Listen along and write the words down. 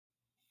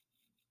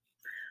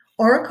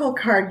Oracle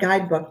Card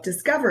Guidebook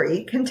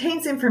Discovery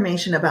contains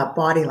information about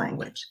body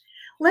language.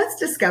 Let's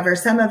discover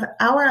some of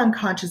our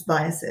unconscious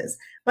biases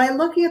by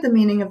looking at the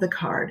meaning of the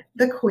card,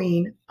 the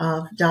Queen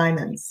of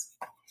Diamonds.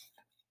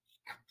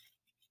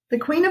 The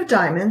Queen of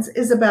Diamonds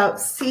is about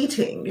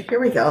seating. Here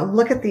we go.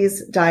 Look at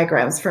these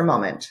diagrams for a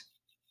moment.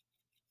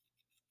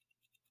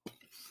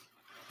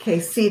 Okay,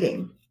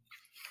 seating.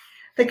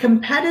 The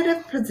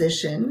competitive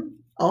position,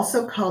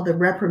 also called the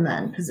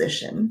reprimand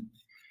position,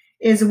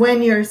 is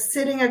when you're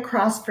sitting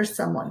across for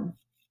someone.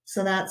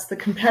 So that's the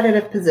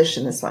competitive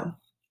position, this one.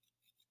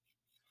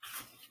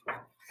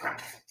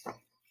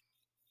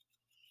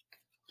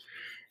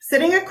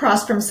 Sitting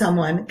across from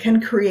someone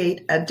can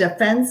create a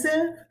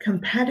defensive,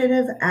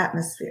 competitive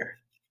atmosphere.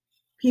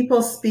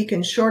 People speak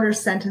in shorter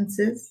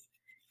sentences,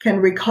 can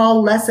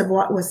recall less of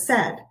what was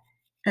said,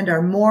 and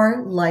are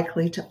more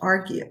likely to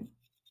argue.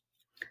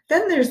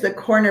 Then there's the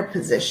corner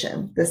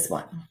position, this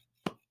one.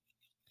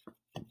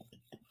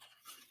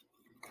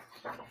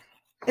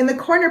 In the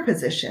corner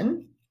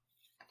position,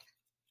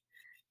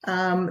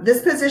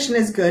 this position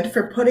is good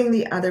for putting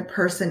the other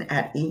person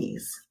at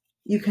ease.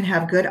 You can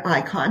have good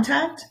eye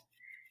contact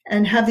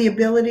and have the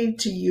ability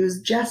to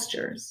use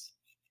gestures.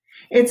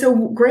 It's a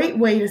great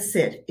way to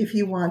sit if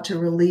you want to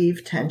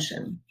relieve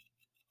tension.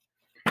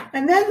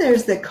 And then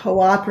there's the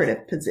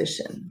cooperative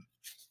position.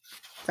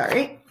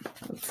 Sorry,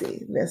 let's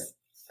see, this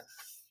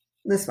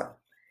one,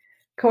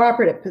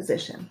 cooperative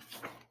position.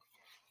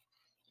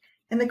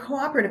 In the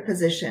cooperative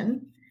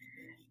position,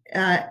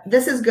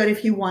 this is good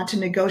if you want to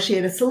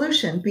negotiate a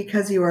solution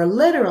because you are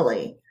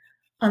literally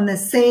on the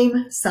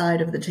same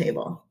side of the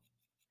table.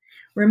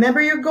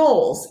 Remember your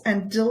goals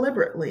and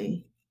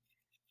deliberately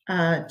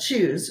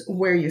choose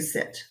where you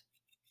sit.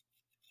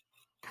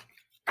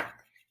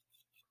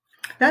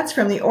 That's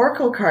from the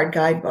Oracle Card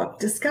Guidebook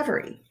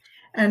Discovery,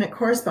 and it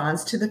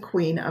corresponds to the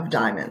Queen of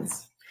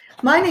Diamonds.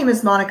 My name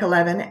is Monica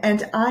Levin,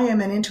 and I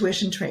am an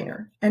intuition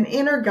trainer, an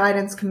inner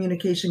guidance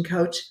communication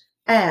coach,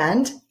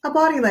 and a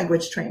body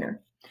language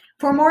trainer.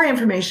 For more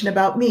information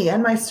about me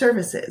and my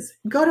services,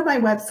 go to my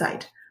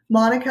website,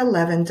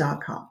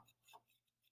 monicalevin.com.